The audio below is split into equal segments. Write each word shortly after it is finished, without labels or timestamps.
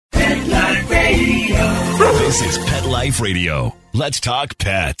This is Pet Life Radio. Let's talk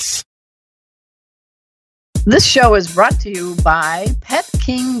pets. This show is brought to you by Pet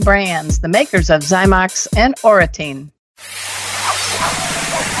King Brands, the makers of Zymox and Oratine.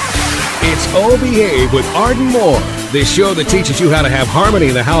 It's Oh Behave with Arden Moore, the show that teaches you how to have harmony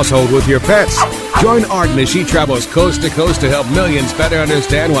in the household with your pets. Join Arden as she travels coast to coast to help millions better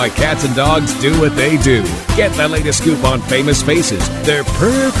understand why cats and dogs do what they do. Get the latest scoop on famous faces, their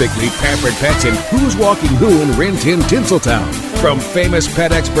perfectly pampered pets, and who's walking who in Rin Tin Tinseltown. From famous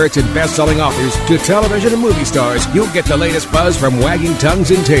pet experts and best-selling authors to television and movie stars, you'll get the latest buzz from wagging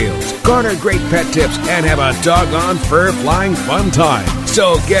tongues and tails. Garner great pet tips and have a doggone fur-flying fun time.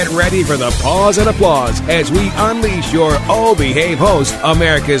 So get ready for the pause and applause as we unleash your Oh Behave host,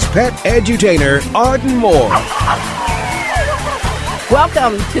 America's pet edutainer, Arden Moore.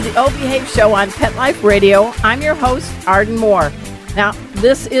 Welcome to the Oh Behave Show on Pet Life Radio. I'm your host, Arden Moore. Now,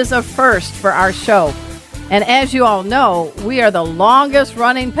 this is a first for our show. And as you all know, we are the longest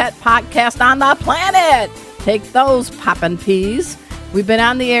running pet podcast on the planet. Take those, poppin' peas. We've been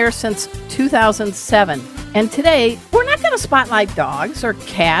on the air since 2007. And today, we're not going to spotlight dogs or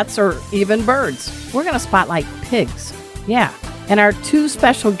cats or even birds. We're going to spotlight pigs. Yeah. And our two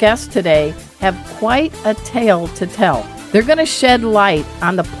special guests today have quite a tale to tell. They're going to shed light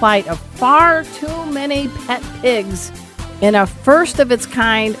on the plight of far too many pet pigs in a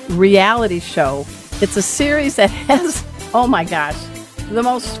first-of-its-kind reality show. It's a series that has, oh my gosh, the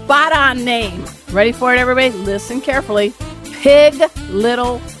most spot-on name. Ready for it, everybody? Listen carefully. Pig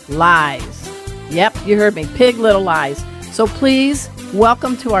Little Lies. Yep, you heard me. Pig Little Lies. So please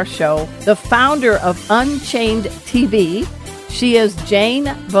welcome to our show the founder of Unchained TV. She is Jane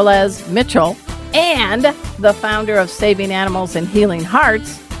Velez Mitchell. And the founder of Saving Animals and Healing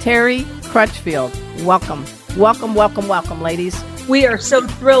Hearts, Terry Crutchfield. Welcome. Welcome, welcome, welcome, ladies. We are so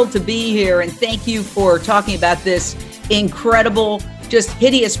thrilled to be here, and thank you for talking about this incredible, just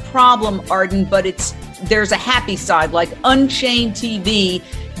hideous problem, Arden, but there's a happy side. Like Unchained TV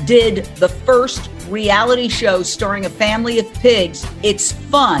did the first reality show starring a family of pigs. It's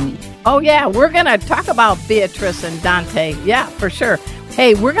fun. Oh, yeah, we're going to talk about Beatrice and Dante. Yeah, for sure.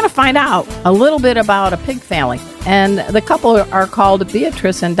 Hey, we're going to find out a little bit about a pig family, and the couple are called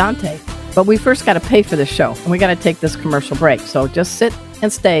Beatrice and Dante. But we first got to pay for this show, and we got to take this commercial break. So just sit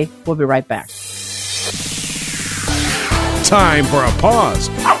and stay. We'll be right back. Time for a pause.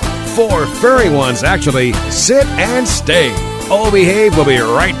 For furry ones, actually, sit and stay. Oh Behave will be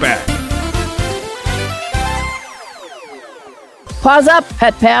right back. Pause up,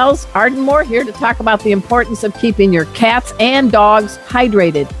 pet pals. Arden Moore here to talk about the importance of keeping your cats and dogs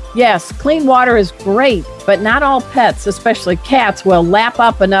hydrated. Yes, clean water is great, but not all pets, especially cats, will lap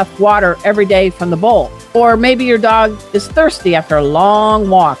up enough water every day from the bowl. Or maybe your dog is thirsty after a long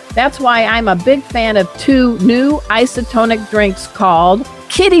walk. That's why I'm a big fan of two new isotonic drinks called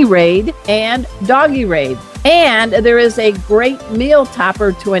Kitty Raid and Doggy Raid. And there is a great meal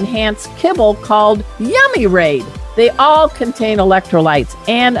topper to enhance kibble called Yummy Raid. They all contain electrolytes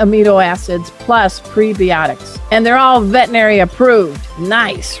and amino acids plus prebiotics. And they're all veterinary approved.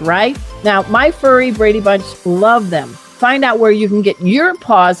 Nice, right? Now, my furry Brady Bunch love them. Find out where you can get your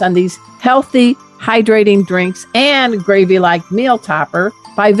paws on these healthy, hydrating drinks and gravy-like meal topper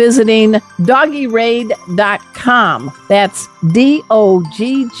by visiting doggyraid.com. That's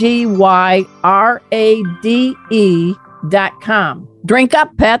DOGGYRADE.com. Drink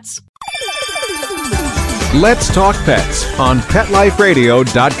up, pets. Let's Talk Pets on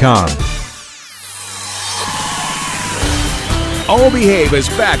PetLifeRadio.com. Oh Behave is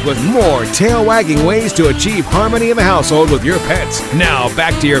back with more tail-wagging ways to achieve harmony in the household with your pets. Now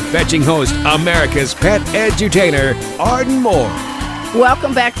back to your fetching host, America's pet edutainer, Arden Moore.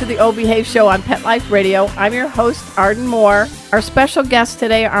 Welcome back to the Oh Behave Show on Pet Life Radio. I'm your host, Arden Moore. Our special guests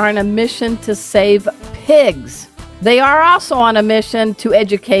today are on a mission to save pigs. They are also on a mission to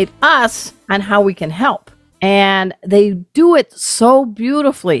educate us on how we can help. And they do it so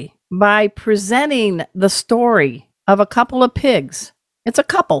beautifully by presenting the story of a couple of pigs. It's a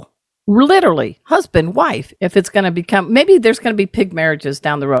couple, literally, husband, wife, if it's going to become, maybe there's going to be pig marriages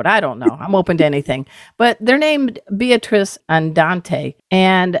down the road. I don't know. I'm open to anything. But they're named Beatrice and Dante.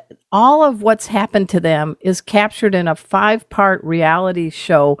 And all of what's happened to them is captured in a 5-part reality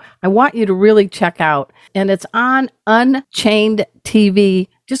show I want you to really check out. And it's on Unchained TV.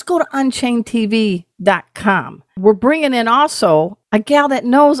 Just go to unchainedtv.com. We're bringing in also a gal that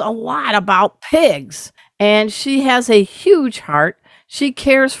knows a lot about pigs. And she has a huge heart. She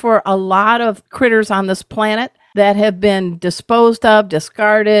cares for a lot of critters on this planet that have been disposed of,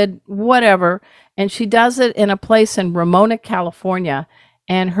 discarded, whatever. And she does it in a place in Ramona, California.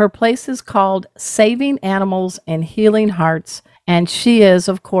 And her place is called Saving Animals and Healing Hearts. And she is,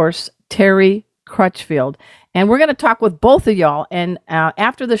 of course, Terry Crutchfield. And we're going to talk with both of y'all and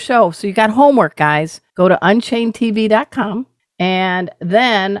after the show. So you got homework, guys. Go to unchainedtv.com. And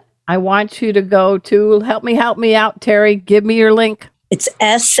then I want you to go to, help me out, Terry. Give me your link. It's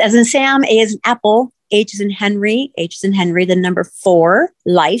S as in Sam, A as in Apple, H as in Henry, the number 4,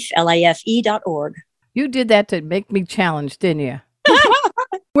 life, life.org. You did that to make me challenge, didn't you?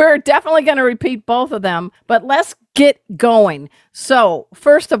 We're definitely going to repeat both of them, but let's get going. So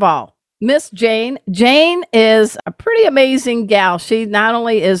first of all, Miss Jane. Jane is a pretty amazing gal. She not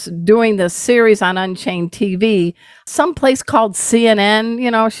only is doing this series on Unchained TV, someplace called CNN,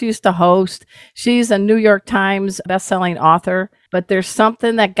 you know, she used to host. She's a New York Times bestselling author, but there's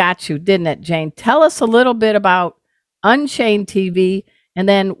something that got you, didn't it, Jane? Tell us a little bit about Unchained TV and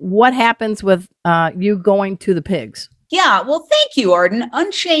then what happens with you going to the pigs. Yeah, well, thank you, Arden.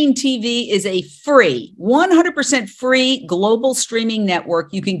 Unchained TV is a free, 100% free global streaming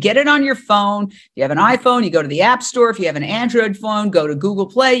network. You can get it on your phone. If you have an iPhone, you go to the App Store. If you have an Android phone, go to Google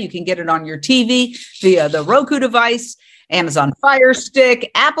Play. You can get it on your TV via the Roku device, Amazon Fire Stick,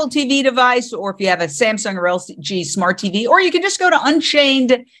 Apple TV device, or if you have a Samsung or LG Smart TV, or you can just go to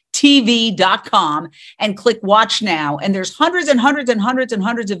unchainedtv.com and click watch now. And there's hundreds and hundreds and hundreds and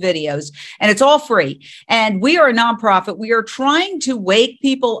hundreds of videos, and it's all free. And we are a nonprofit. We are trying to wake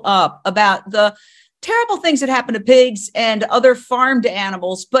people up about the terrible things that happen to pigs and other farmed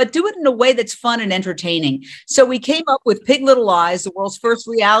animals, but do it in a way that's fun and entertaining. So we came up with Pig Little Lies, the world's first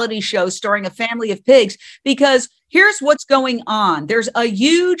reality show starring a family of pigs, because here's what's going on. There's a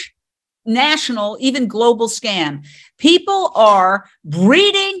huge national, even global scam. People are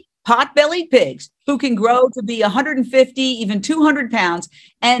breeding pot-bellied pigs who can grow to be 150, even 200 pounds.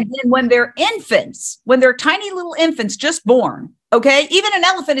 And then when they're infants, when they're tiny little infants just born, okay, even an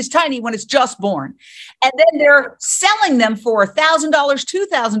elephant is tiny when it's just born. And then they're selling them for $1,000,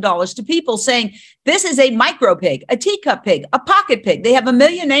 $2,000 to people saying, this is a micro pig, a teacup pig, a pocket pig. They have a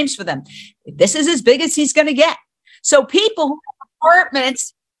million names for them. This is as big as he's going to get. So people who have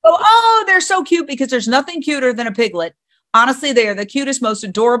apartments go, oh, they're so cute, because there's nothing cuter than a piglet. Honestly, they are the cutest, most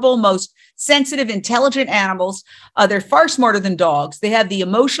adorable, most sensitive, intelligent animals. They're far smarter than dogs. They have the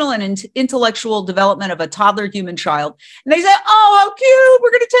emotional and intellectual development of a toddler human child. And they say, oh, how cute,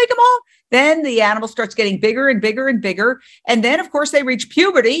 we're going to take them home. Then the animal starts getting bigger and bigger and bigger. And then, of course, they reach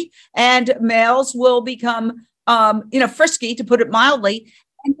puberty, and males will become, frisky, to put it mildly.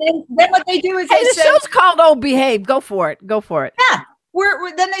 And then what they do is the show's called Oh Behave. Go for it. Yeah.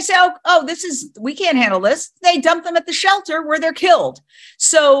 Then they say, we can't handle this. They dump them at the shelter where they're killed.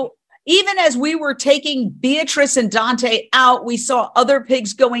 So even as we were taking Beatrice and Dante out, we saw other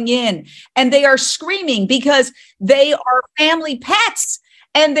pigs going in, and they are screaming because they are family pets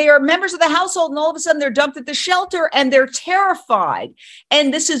and they are members of the household. And all of a sudden they're dumped at the shelter and they're terrified.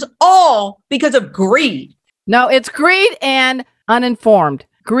 And this is all because of greed. No, it's greed and uninformed.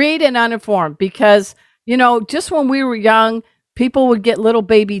 Greed and uninformed, because, just when we were young, people would get little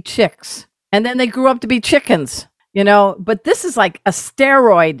baby chicks and then they grew up to be chickens, but this is like a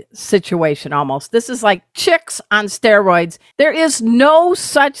steroid situation almost. This is like chicks on steroids. There is no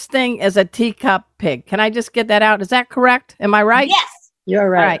such thing as a teacup pig. Can I just get that out? Is that correct? Am I right? Yes, you're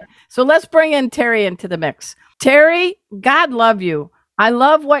right. All right. So let's bring in Terry into the mix. Terry, God love you. I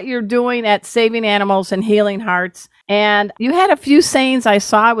love what you're doing at Saving Animals and Healing Hearts. And you had a few sayings I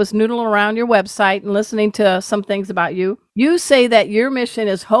saw. I was noodling around your website and listening to some things about you. You say that your mission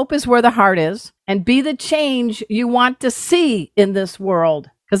is hope is where the heart is, and be the change you want to see in this world,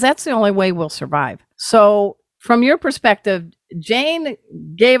 because that's the only way we'll survive. So from your perspective, Jane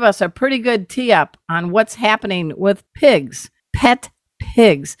gave us a pretty good tee up on what's happening with pigs, pet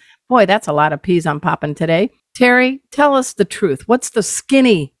pigs. Boy, that's a lot of peas I'm popping today. Terry, tell us the truth. What's the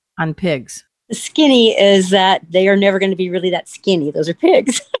skinny on pigs? The skinny is that they are never going to be really that skinny. Those are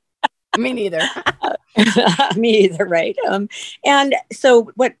pigs. Me neither. Me either, right? And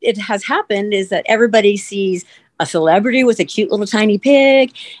so what it has happened is that everybody sees a celebrity with a cute little tiny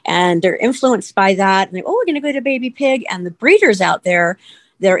pig, and they're influenced by that. And we're going to go to baby pig. And the breeders out there,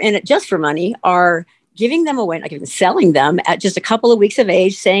 they're in it just for money, are giving them away, like even selling them at just a couple of weeks of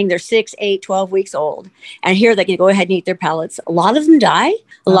age, saying they're 6, 8, 12 weeks old. And here they can go ahead and eat their pellets. A lot of them die.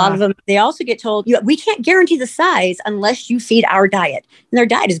 A lot of them, they also get told, we can't guarantee the size unless you feed our diet. And their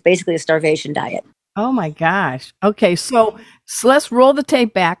diet is basically a starvation diet. Oh my gosh. Okay. So let's roll the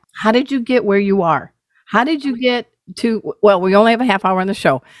tape back. How did you get where you are? How did you get to, we only have a half hour on the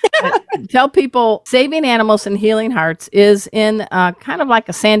show. Tell people Saving Animals and Healing Hearts is in kind of like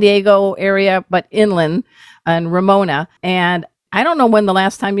a San Diego area, but inland, and Ramona. And I don't know when the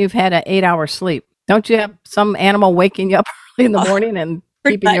last time you've had an 8-hour sleep. Don't you have some animal waking you up early in the morning and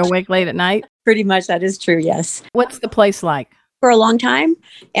keeping you awake late at night? Pretty much that is true, yes. What's the place like? For a long time.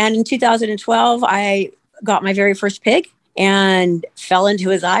 And in 2012, I got my very first pig and fell into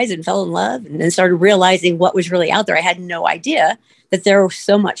his eyes and fell in love and then started realizing what was really out there. I had no idea that there was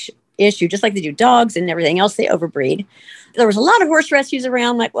so much issue, just like they do dogs and everything else, they overbreed. There was a lot of horse rescues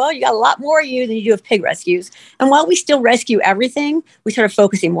around, like, well, you got a lot more of you than you do of pig rescues. And while we still rescue everything, we started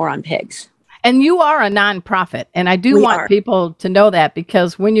focusing more on pigs. And you are a nonprofit. And I do want people to know that,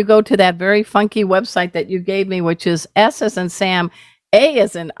 because when you go to that very funky website that you gave me, which is S as in Sam, A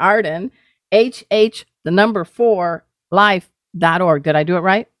as in Arden, HH4 life.org. Did I do it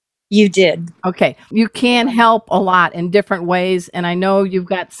right? You did. Okay. You can help a lot in different ways. And I know you've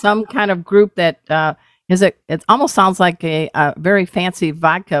got some kind of group that it almost sounds like a very fancy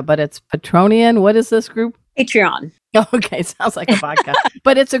vodka, but it's Patronian. What is this group? Patreon. Okay, sounds like a vodka.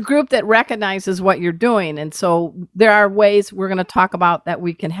 But it's a group that recognizes what you're doing. And so there are ways we're going to talk about that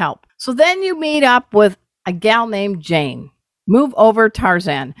we can help. So then you meet up with a gal named Jane. Move over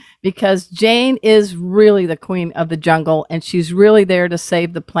Tarzan, because Jane is really the queen of the jungle and she's really there to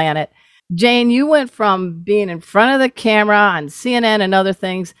save the planet. Jane, you went from being in front of the camera on CNN and other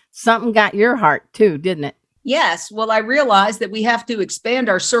things. Something got your heart too, didn't it? Yes. Well, I realized that we have to expand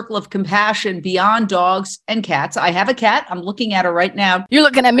our circle of compassion beyond dogs and cats. I have a cat. I'm looking at her right now. You're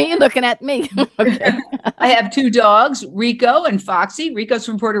looking at me. You're looking at me. Okay. I have 2 dogs, Rico and Foxy. Rico's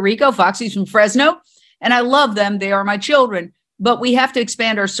from Puerto Rico. Foxy's from Fresno. And I love them. They are my children. But we have to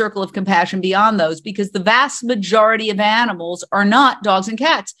expand our circle of compassion beyond those, because the vast majority of animals are not dogs and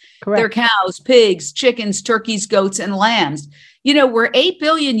cats. Correct. They're cows, pigs, chickens, turkeys, goats, and lambs. You know, we're 8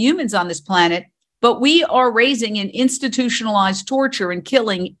 billion humans on this planet, but we are raising and institutionalized torture and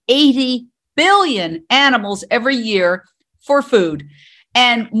killing 80 billion animals every year for food.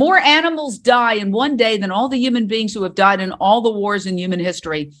 And more animals die in one day than all the human beings who have died in all the wars in human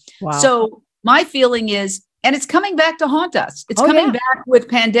history. Wow. So my feeling is, and it's coming back to haunt us. It's coming back with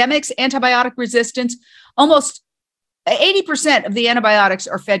pandemics, antibiotic resistance. Almost 80% of the antibiotics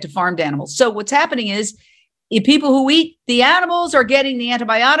are fed to farmed animals. So what's happening is people who eat the animals are getting the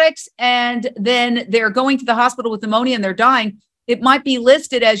antibiotics, and then they're going to the hospital with pneumonia and they're dying. It might be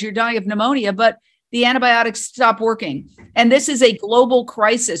listed as you're dying of pneumonia, but the antibiotics stop working. And this is a global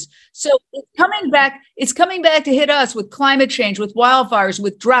crisis. So it's coming back to hit us with climate change, with wildfires,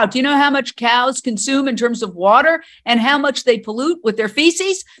 with drought. Do you know how much cows consume in terms of water and how much they pollute with their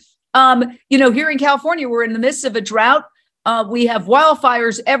feces? Here in California, we're in the midst of a drought. We have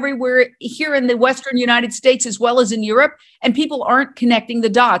wildfires everywhere here in the Western United States, as well as in Europe, and people aren't connecting the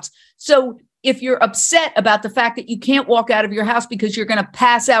dots. So if you're upset about the fact that you can't walk out of your house because you're going to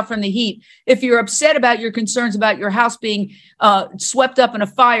pass out from the heat, if you're upset about your concerns about your house being swept up in a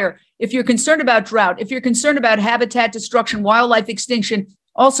fire, if you're concerned about drought, if you're concerned about habitat destruction, wildlife extinction,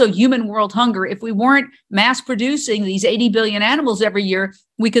 also human world hunger, if we weren't mass producing these 80 billion animals every year,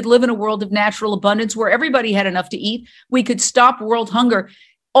 we could live in a world of natural abundance where everybody had enough to eat. We could stop world hunger.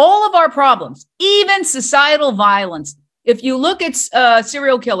 All of our problems, even societal violence. If you look at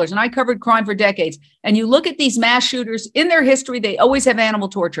serial killers, and I covered crime for decades, and you look at these mass shooters in their history, they always have animal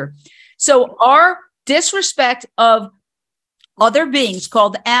torture. So our disrespect of other beings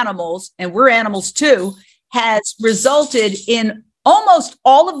called animals, and we're animals too, has resulted in almost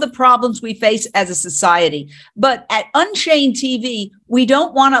all of the problems we face as a society. But at Unchained TV, we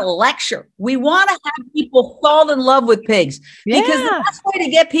don't want to lecture. We want to have people fall in love with pigs, because the best way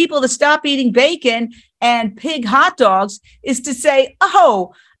to get people to stop eating bacon and pig hot dogs is to say,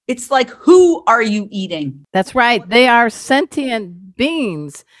 oh, it's like, who are you eating? That's right. They are sentient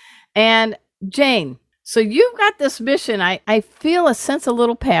beings. And Jane, so you've got this mission. I feel a sense of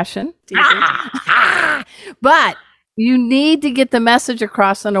little passion. But you need to get the message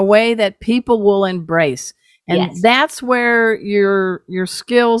across in a way that people will embrace. And that's where your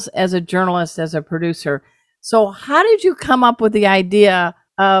skills as a journalist, as a producer. So how did you come up with the idea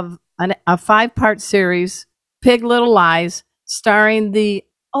of a 5-part series, Pig Little Lies, starring the,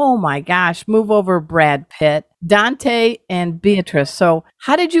 oh my gosh, move over Brad Pitt, Dante and Beatrice? So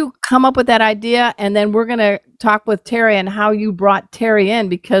how did you come up with that idea? And then we're going to talk with Terry and how you brought Terry in,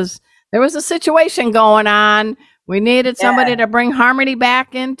 because there was a situation going on. We needed somebody to bring harmony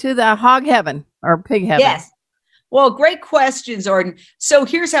back into the hog heaven or pig heaven. Yes. Well, great questions, Arden. So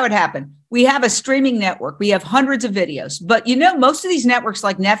here's how it happened. We have a streaming network. We have hundreds of videos, but most of these networks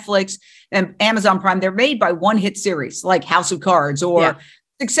like Netflix and Amazon Prime, they're made by one hit series like House of Cards or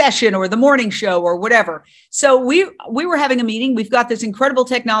Succession or The Morning Show or whatever. So we were having a meeting. We've got this incredible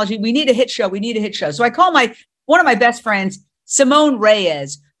technology. We need a hit show. So I call one of my best friends, Simone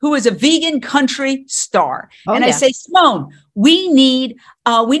Reyes, who is a vegan country star. I say, Simone, we need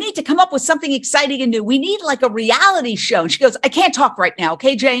to come up with something exciting and new. We need like a reality show. And she goes, I can't talk right now.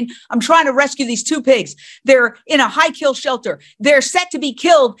 Okay, Jane, I'm trying to rescue these 2 pigs. They're in a high kill shelter. They're set to be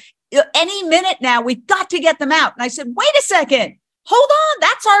killed any minute now. We've got to get them out. And I said, wait a second. Hold on,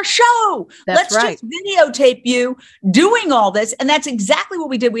 that's our show. Let's just videotape you doing all this. And that's exactly what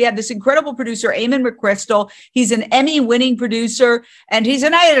we did. We have this incredible producer, Eamon McChrystal. He's an Emmy-winning producer, and he's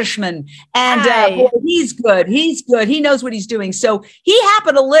an Irishman. And boy, he's good. He's good. He knows what he's doing. So he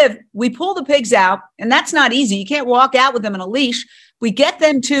happened to live. We pull the pigs out, and that's not easy. You can't walk out with them in a leash. We get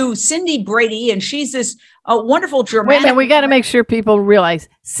them to Cindy Brady, and she's this wonderful dramatic. Wait a minute, we got to make sure people realize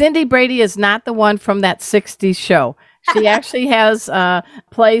Cindy Brady is not the one from that 60s show. She actually has a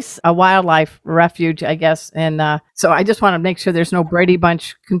wildlife refuge, I guess. And so I just want to make sure there's no Brady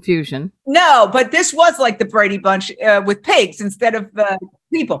Bunch confusion. No, but this was like the Brady Bunch with pigs instead of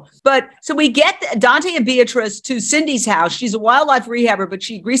people. But so we get Dante and Beatrice to Cindy's house. She's a wildlife rehabber, but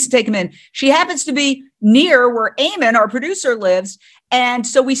she agrees to take him in. She happens to be near where Eamon, our producer, lives. And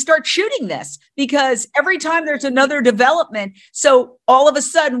so we start shooting this because every time there's another development. So all of a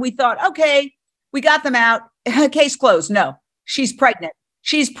sudden we thought, okay, we got them out. Case closed. No, she's pregnant.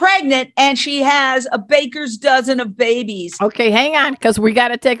 She's pregnant and she has a baker's dozen of babies. Okay, hang on, because we got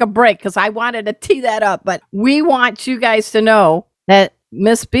to take a break because I wanted to tee that up. But we want you guys to know that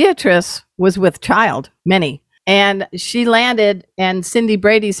Miss Beatrice was with child, Minnie, and she landed in Cindy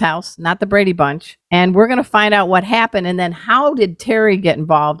Brady's house, not the Brady Bunch. And we're going to find out what happened. And then how did Terry get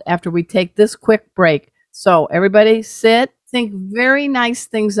involved after we take this quick break? So everybody sit, think very nice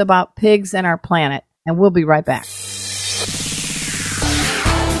things about pigs and our planet. And we'll be right back.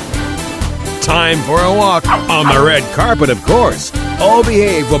 Time for a walk on the red carpet, of course. Oh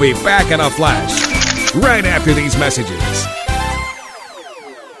Behave will be back in a flash right after these messages.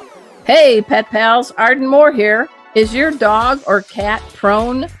 Hey, pet pals, Arden Moore here. Is your dog or cat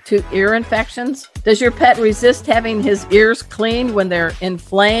prone to ear infections? Does your pet resist having his ears cleaned when they're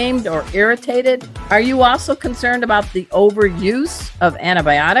inflamed or irritated? Are you also concerned about the overuse of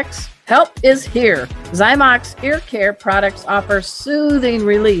antibiotics? Help is here. Zymox ear care products offer soothing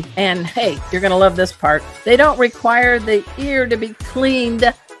relief. And hey, you're going to love this part. They don't require the ear to be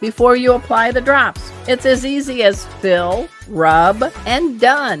cleaned before you apply the drops. It's as easy as fill, rub, and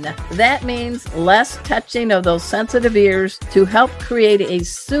done. That means less touching of those sensitive ears to help create a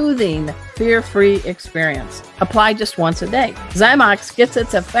soothing, fear-free experience. Apply just once a day. Zymox gets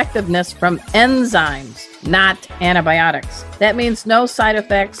its effectiveness from enzymes, not antibiotics. That means no side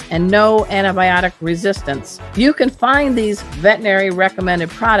effects and no antibiotic resistance. You can find these veterinary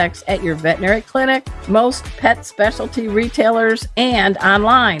recommended products at your veterinary clinic, most pet specialty retailers, and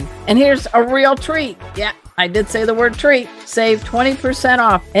online. And here's a real treat. Yeah, I did say the word treat. Save 20%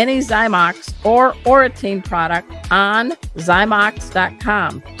 off any Zymox or Oratine product on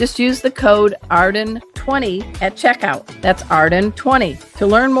Zymox.com. Just use the code ARDEN20 at checkout. That's ARDEN20. To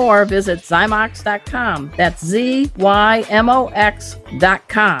learn more, visit Zymox.com. That's ZYMOX.com.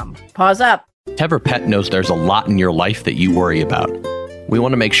 Pause up. Tevra Pet knows there's a lot in your life that you worry about. We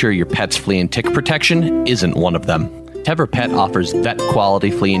want to make sure your pet's flea and tick protection isn't one of them. Tevra Pet offers vet-quality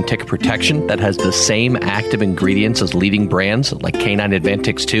flea and tick protection that has the same active ingredients as leading brands like Canine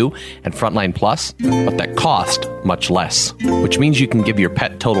Advantix 2 and Frontline Plus, but that cost much less, which means you can give your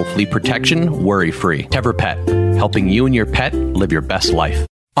pet total flea protection worry-free. Tevra Pet, helping you and your pet live your best life.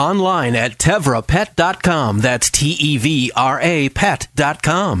 Online at TevraPet.com. That's TEVRA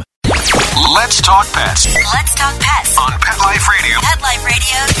Pet.com. Let's talk pets. Let's talk pets On Pet Life Radio. Pet Life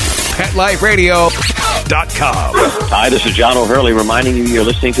Radio. PetLifeRadio.com. Hi, this is John O'Hurley reminding you you're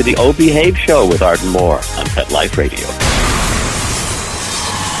listening to the O Behave Show with Arden Moore on Pet Life Radio.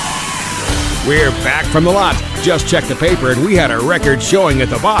 We're back from the lot. Just checked the paper and we had a record showing at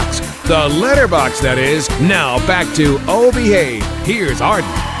the box. The letterbox, that is. Now back to O Behave. Here's Arden.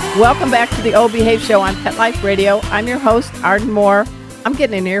 Welcome back to the O Behave Show on Pet Life Radio. I'm your host, Arden Moore. I'm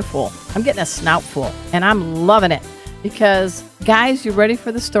getting an earful. I'm getting a snoutful. And I'm loving it. Because, guys, you ready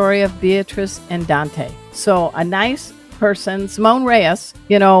for the story of Beatrice and Dante? So, a nice person, Simone Reyes,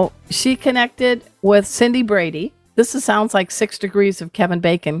 she connected with Cindy Brady. This sounds like 6 Degrees of Kevin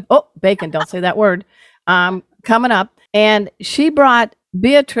Bacon. Oh, bacon, don't say that word. Coming up. And she brought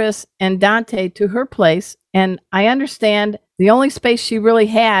Beatrice and Dante to her place. And I understand the only space she really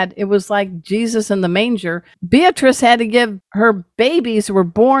had, it was like Jesus in the manger. Beatrice had to give her babies who were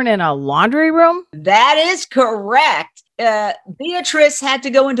born in a laundry room. That is correct. Beatrice had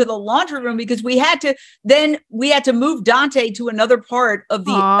to go into the laundry room because we had to move Dante to another part of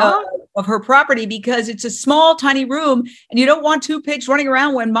the of her property because it's a small, tiny room and you don't want two pigs running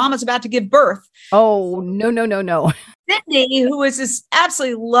around when mama's about to give birth. Oh, no. Sydney, who is this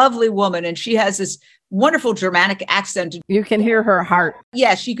absolutely lovely woman, and she has this wonderful Germanic accent. You can hear her heart.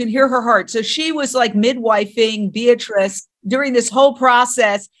 Yes, you can hear her heart. So she was like midwifing Beatrice during this whole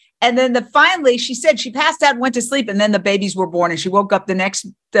process. And then finally, she said she passed out and went to sleep, and then the babies were born, and she woke up the next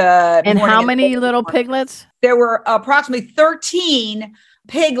and morning. How many little piglets? There were approximately 13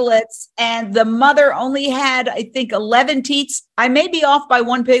 piglets, and the mother only had, I think, 11 teats. I may be off by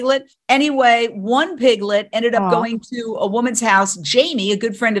one piglet. Anyway, one piglet ended up going to a woman's house, Jamie, a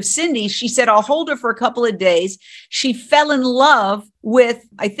good friend of Cindy. She said, I'll hold her for a couple of days. She fell in love with,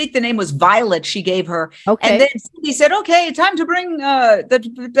 I think the name was Violet she gave her. Okay. And then Cindy said, okay, time to bring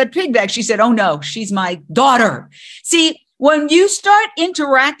that pig back. She said, oh no, she's my daughter. See, when you start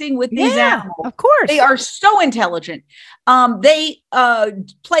interacting with these animals, of course, they are so intelligent. They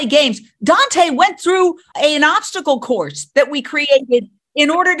play games. Dante went through an obstacle course that we created in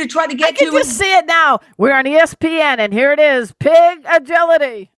order to try to get to. I can just see it now. We're on ESPN, and here it is: pig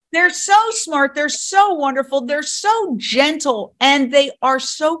agility. They're so smart. They're so wonderful. They're so gentle, and they are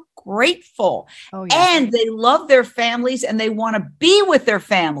so grateful. Oh, yeah. And they love their families, and they want to be with their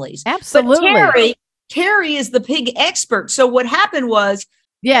families. Absolutely. But Terry is the pig expert. So what happened was,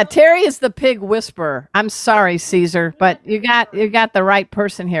 yeah, Terry is the pig whisperer. I'm sorry, Caesar, but you got the right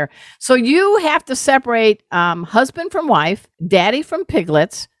person here. So you have to separate husband from wife, daddy from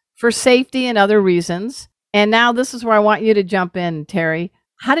piglets for safety and other reasons. And now this is where I want you to jump in, Terry.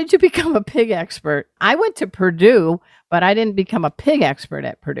 How did you become a pig expert? I went to Purdue, but I didn't become a pig expert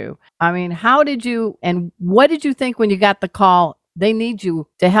at Purdue. I mean, how did you, and what did you think when you got the call? They need you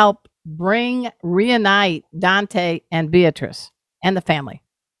to help reunite Dante and Beatrice and the family.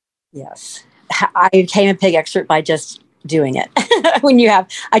 Yes. I became a pig expert by just doing it.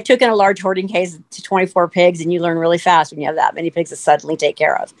 I took in a large hoarding case to 24 pigs, and you learn really fast when you have that many pigs to suddenly take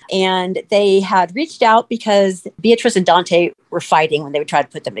care of. And they had reached out because Beatrice and Dante were fighting when they would try to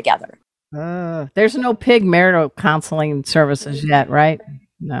put them together. There's no pig marital counseling services yet, right?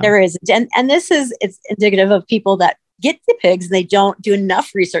 No. There is. And it's indicative of people that get the pigs and they don't do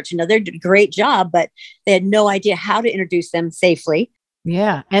enough research. They do a great job, but they had no idea how to introduce them safely.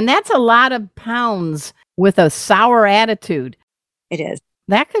 Yeah. And that's a lot of pounds with a sour attitude. It is.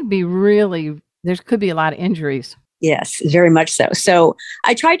 That could be there could be a lot of injuries. Yes, very much so. So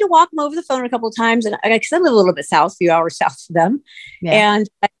I tried to walk them over the phone a couple of times, and because I live a little bit south, a few hours south of them, and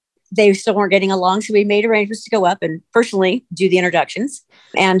they still weren't getting along. So we made arrangements to go up and personally do the introductions,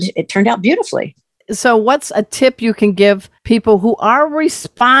 and it turned out beautifully. So what's a tip you can give people who are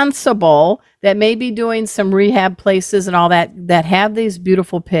responsible, that may be doing some rehab places and all that have these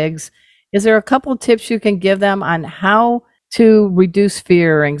beautiful pigs? Is there a couple of tips you can give them on how to reduce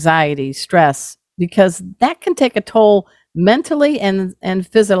fear, anxiety, stress? Because that can take a toll mentally and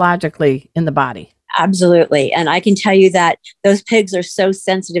physiologically in the body. Absolutely. And I can tell you that those pigs are so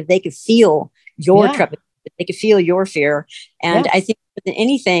sensitive. They could feel your trepidation. They could feel your fear. And I think more than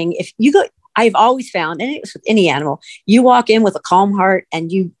anything, if you go, I've always found, and it's with any animal, you walk in with a calm heart and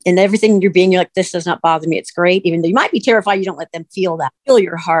everything you're like, this does not bother me. It's great. Even though you might be terrified, you don't let them feel that. Feel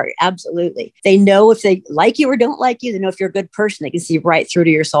your heart. Absolutely. They know if they like you or don't like you. They know if you're a good person. They can see right through to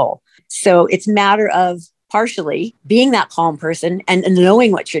your soul. So it's a matter of partially being that calm person and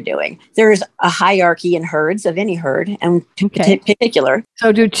knowing what you're doing. There's a hierarchy in herds, of any herd, and in particular.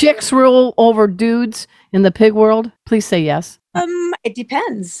 So do chicks rule over dudes in the pig world? Please say yes. It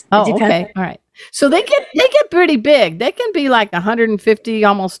depends. Oh, it depends. Okay. All right. So they get pretty big. They can be like 150,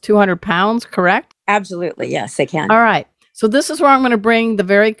 almost 200 pounds, correct? Absolutely. Yes, they can. All right. So this is where I'm going to bring the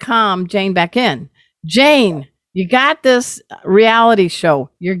very calm Jane back in. Jane, you got this reality show.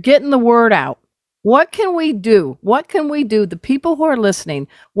 You're getting the word out. What can we do? What can we do? The people who are listening,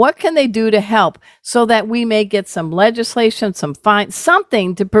 what can they do to help so that we may get some legislation, some fine,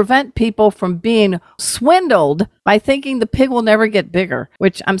 something to prevent people from being swindled by thinking the pig will never get bigger,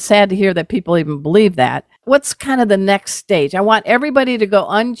 which I'm sad to hear that people even believe that. What's kind of the next stage? I want everybody to go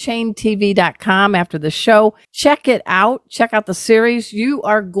unchainedtv.com after the show. Check it out. Check out the series. You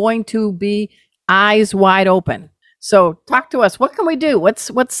are going to be eyes wide open. So talk to us. What can we do?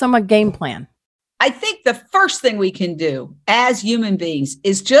 What's some game plan? I think the first thing we can do as human beings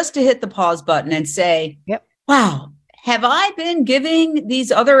is just to hit the pause button and say, wow, have I been giving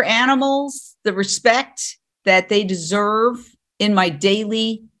these other animals the respect that they deserve in my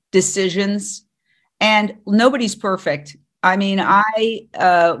daily decisions? And nobody's perfect. I mean, I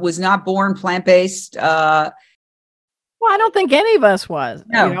was not born plant-based. Well, I don't think any of us was.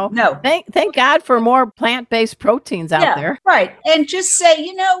 No. Thank God for more plant-based proteins out there. Right. And just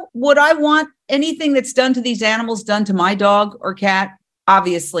say, would I want anything that's done to these animals done to my dog or cat?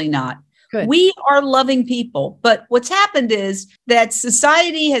 Obviously not. Good. We are loving people. But what's happened is that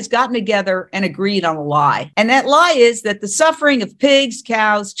society has gotten together and agreed on a lie. And that lie is that the suffering of pigs,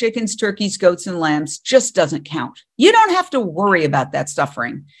 cows, chickens, turkeys, goats, and lambs just doesn't count. You don't have to worry about that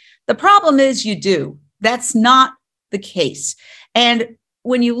suffering. The problem is you do. That's not the case. And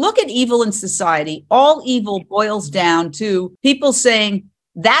when you look at evil in society, all evil boils down to people saying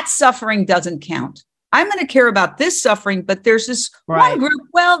that suffering doesn't count. I'm going to care about this suffering, but there's this one group,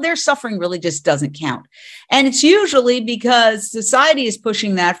 well, their suffering really just doesn't count. And it's usually because society is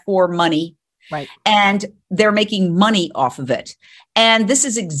pushing that for money. Right. And they're making money off of it. And this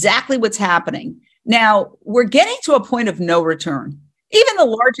is exactly what's happening. Now, we're getting to a point of no return. Even the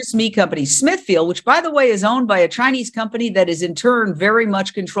largest meat company, Smithfield, which, by the way, is owned by a Chinese company that is in turn very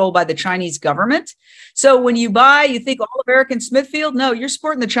much controlled by the Chinese government. So when you buy, you think all American Smithfield? No, you're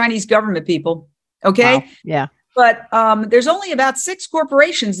supporting the Chinese government, people. Okay. Wow. Yeah. But there's only about 6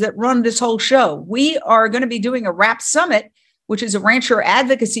 corporations that run this whole show. We are going to be doing a RAP Summit, which is a rancher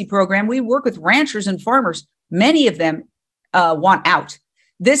advocacy program. We work with ranchers and farmers. Many of them want out.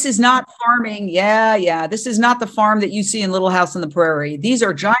 This is not farming. Yeah. This is not the farm that you see in Little House on the Prairie. These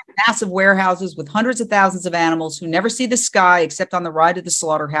are giant, massive warehouses with hundreds of thousands of animals who never see the sky except on the ride to the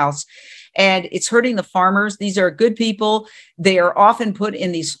slaughterhouse. And it's hurting the farmers. These are good people. They are often put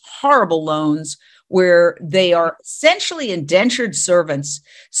in these horrible loans where they are essentially indentured servants.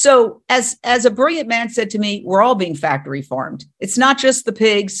 So as a brilliant man said to me, we're all being factory farmed. It's not just the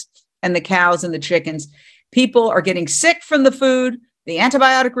pigs and the cows and the chickens. People are getting sick from the food, the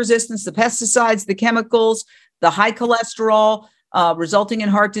antibiotic resistance, the pesticides, the chemicals, the high cholesterol, resulting in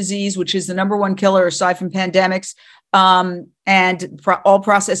heart disease, which is the number one killer aside from pandemics. And all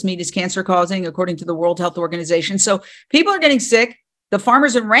processed meat is cancer causing, according to the World Health Organization. So people are getting sick. The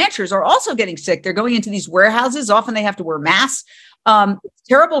farmers and ranchers are also getting sick. They're going into these warehouses. Often they have to wear masks. It's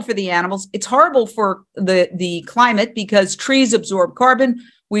terrible for the animals. It's horrible for the climate because trees absorb carbon.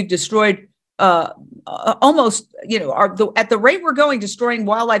 We've destroyed almost, at the rate we're going, destroying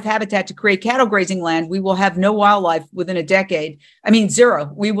wildlife habitat to create cattle grazing land, we will have no wildlife within a decade. I mean,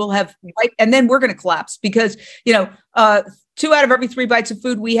 0. We will have, and then we're going to collapse because, 2 out of every 3 bites of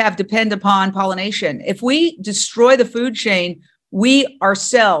food we have depend upon pollination. If we destroy the food chain, we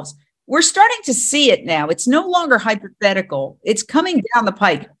ourselves, we're starting to see it now. It's no longer hypothetical. It's coming down the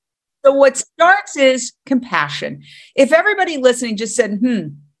pike. So what starts is compassion. If everybody listening just said,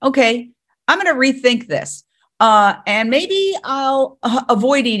 okay, I'm going to rethink this. And maybe I'll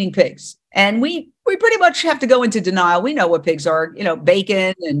avoid eating pigs. And we pretty much have to go into denial. We know what pigs are,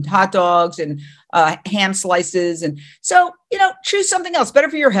 bacon and hot dogs and ham slices. And so, choose something else better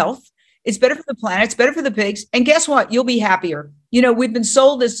for your health. It's better for the planet. It's better for the pigs. And guess what? You'll be happier. We've been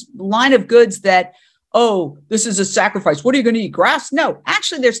sold this line of goods that, oh, this is a sacrifice. What are you going to eat? Grass? No,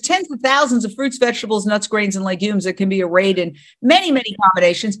 actually, there's tens of thousands of fruits, vegetables, nuts, grains, and legumes that can be arrayed in many, many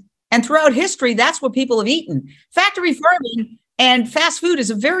combinations. And throughout history, that's what people have eaten. Factory farming and fast food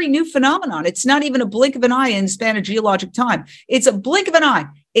is a very new phenomenon. It's not even a blink of an eye in the span of geologic time. It's a blink of an eye.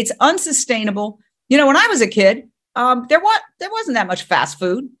 It's unsustainable. When I was a kid, there wasn't that much fast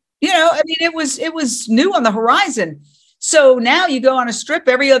food. It was new on the horizon. So now you go on a strip,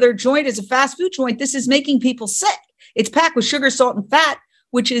 every other joint is a fast food joint. This is making people sick. It's packed with sugar, salt, and fat,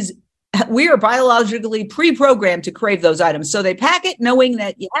 which is, we are biologically pre-programmed to crave those items. So they pack it knowing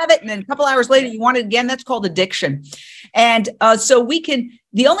that you have it, and then a couple hours later you want it again. That's called addiction. And so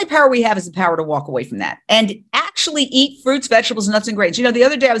the only power we have is the power to walk away from that and actually eat fruits, vegetables, nuts, and grains. The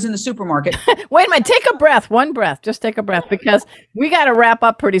other day I was in the supermarket. Wait a minute, take a breath, one breath, just take a breath because we got to wrap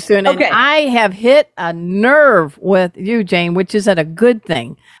up pretty soon. And okay. I have hit a nerve with you, Jane, which is a good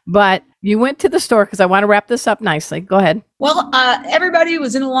thing. But you went to the store because I want to wrap this up nicely. Go ahead. Well, everybody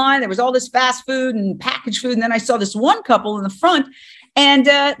was in a line. There was all this fast food and packaged food. And then I saw this one couple in the front and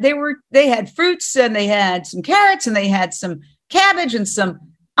they had fruits and they had some carrots and they had some cabbage and some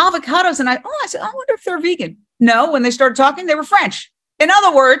avocados. And I said, I wonder if they're vegan. No, when they started talking, they were French. In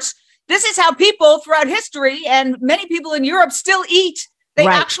other words, this is how people throughout history and many people in Europe still eat. They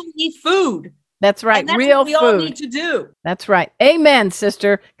actually eat food. That's right. And that's real what we food. all need to do. That's right. Amen,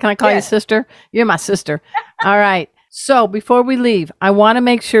 sister. Can I call you sister? You're my sister. All right. So before we leave, I want to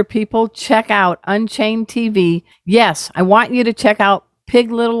make sure people check out Unchained TV. Yes, I want you to check out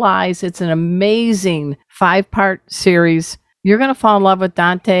Pig Little Lies. It's an amazing 5-part series. You're going to fall in love with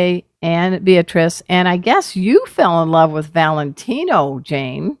Dante and Beatrice. And I guess you fell in love with Valentino,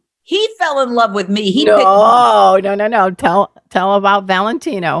 Jane. He fell in love with me. No. Tell about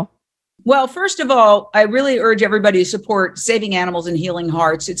Valentino. Well, first of all, I really urge everybody to support Saving Animals and Healing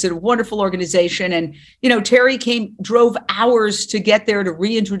Hearts. It's a wonderful organization. And, Terry drove hours to get there to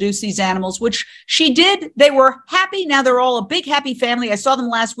reintroduce these animals, which she did. They were happy. Now they're all a big, happy family. I saw them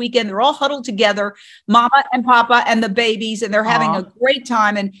last weekend. They're all huddled together, Mama and Papa and the babies, and they're having a great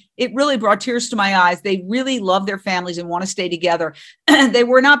time. And it really brought tears to my eyes. They really love their families and want to stay together.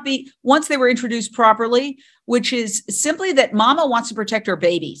 Once they were introduced properly, which is simply that Mama wants to protect her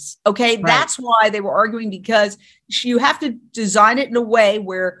babies. Okay. Right. That's why they were arguing, because you have to design it in a way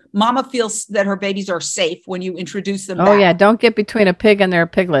where Mama feels that her babies are safe when you introduce them. Oh, yeah. Don't get between a pig and their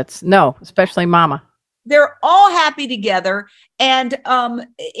piglets. No, especially Mama. They're all happy together. And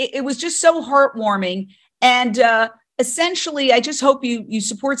it was just so heartwarming. And essentially, I just hope you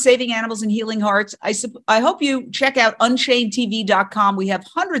support Saving Animals and Healing Hearts. I hope you check out UnchainedTV.com. We have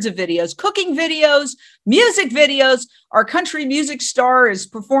hundreds of videos, cooking videos, music videos. Our country music star is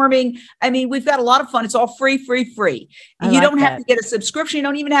performing. I mean, we've got a lot of fun. It's all free. You don't have to get a subscription. You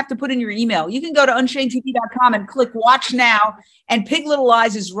don't even have to put in your email. You can go to UnchainedTV.com and click Watch Now, and Pig Little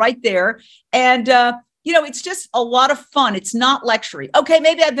Eyes is right there. And it's just a lot of fun. It's not lectury. Okay,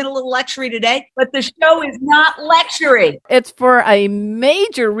 maybe I've been a little lectury today, but the show is not lectury. It's for a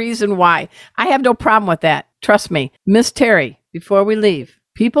major reason why. I have no problem with that. Trust me. Miss Terry, before we leave,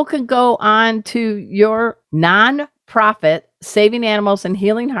 people can go on to your nonprofit, Saving Animals and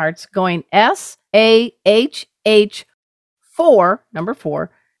Healing Hearts, going SAHH4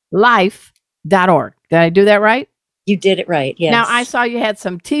 life.org. Did I do that right? You did it right. Yes. Now, I saw you had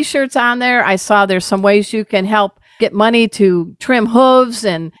some T-shirts on there. I saw there's some ways you can help get money to trim hooves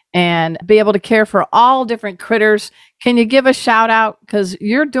and be able to care for all different critters. Can you give a shout out? Because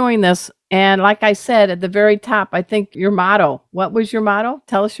you're doing this. And like I said, at the very top, I think your motto. What was your motto?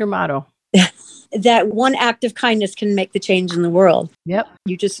 Tell us your motto. That one act of kindness can make the change in the world. Yep.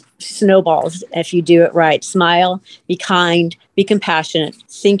 You just snowballs if you do it right. Smile, be kind, be compassionate,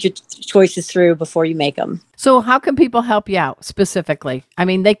 think your choices through before you make them. So how can people help you out specifically? I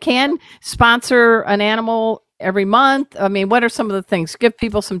mean, they can sponsor an animal every month. I mean, what are some of the things? Give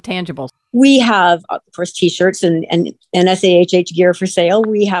people some tangibles. We have, of course, T-shirts and SAHH gear for sale.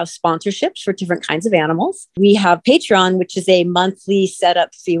 We have sponsorships for different kinds of animals. We have Patreon, which is a monthly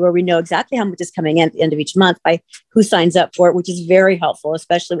setup fee where we know exactly how much is coming in at the end of each month by who signs up for it, which is very helpful,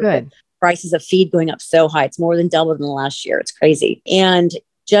 especially with the prices of feed going up so high. It's more than doubled in the last year. It's crazy. And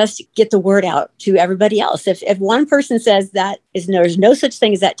just get the word out to everybody else. If one person says there's no such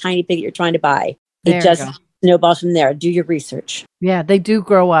thing as that tiny pig that you're trying to buy, it just snowballs from there. Do your research. Yeah, they do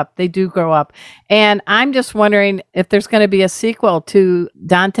grow up. And I'm just wondering if there's going to be a sequel to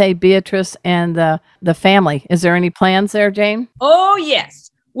Dante, Beatrice, and the family. Is there any plans there, Jane? Oh,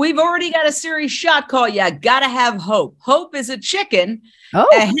 yes. We've already got a series shot called You Gotta Have Hope. Hope is a chicken, a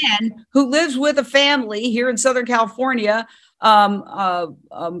hen who lives with a family here in Southern California, a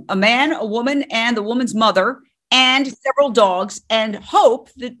man, a woman, and the woman's mother, and several dogs. And Hope,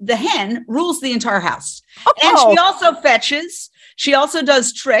 the hen, rules the entire house. And she also fetches. She also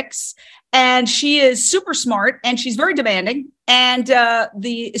does tricks. And she is super smart. And she's very demanding. And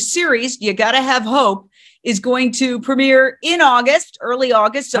the series, You Gotta Have Hope, is going to premiere in August, early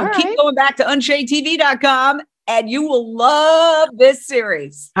August. So keep going back to UnchainedTV.com. And you will love this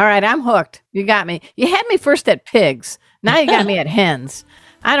series. All right, I'm hooked. You got me. You had me first at pigs. Now you got me at hens.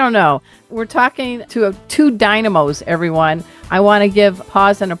 I don't know. We're talking to two dynamos, everyone. I want to give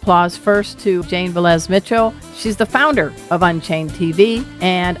pause and applause first to Jane Velez Mitchell. She's the founder of Unchained TV.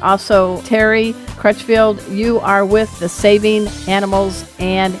 And also Terry Crutchfield, you are with the Saving Animals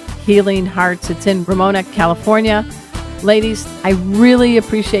and Healing Hearts. It's in Ramona, California. Ladies, I really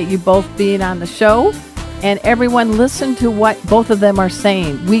appreciate you both being on the show. And everyone, listen to what both of them are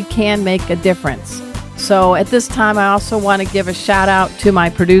saying. We can make a difference. So at this time, I also want to give a shout out to my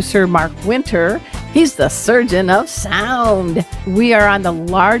producer, Mark Winter. He's the surgeon of sound. We are on the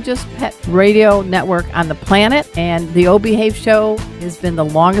largest pet radio network on the planet, and the O-Behave Show has been the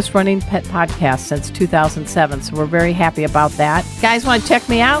longest running pet podcast since 2007. So we're very happy about that. Guys, want to check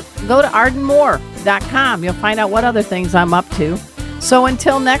me out? Go to ardenmoore.com. You'll find out what other things I'm up to. So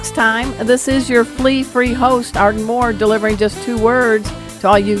until next time, this is your flea-free host, Arden Moore, delivering just 2 words to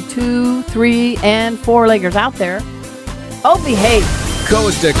all you 2, 3, and 4-leggers out there. O-Behave.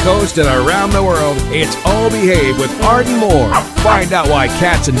 Coast to coast and around the world, it's O-Behave with Arden Moore. Find out why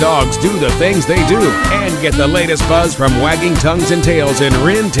cats and dogs do the things they do and get the latest buzz from wagging tongues and tails in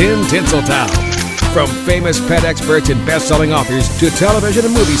Rin Tin Tinseltown. From famous pet experts and best-selling authors to television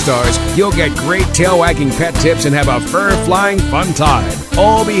and movie stars, you'll get great tail-wagging pet tips and have a fur-flying fun time.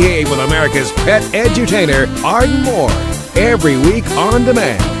 All Behave with America's pet edutainer, Arden Moore. Every week on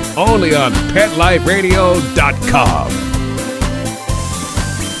demand, only on PetLifeRadio.com.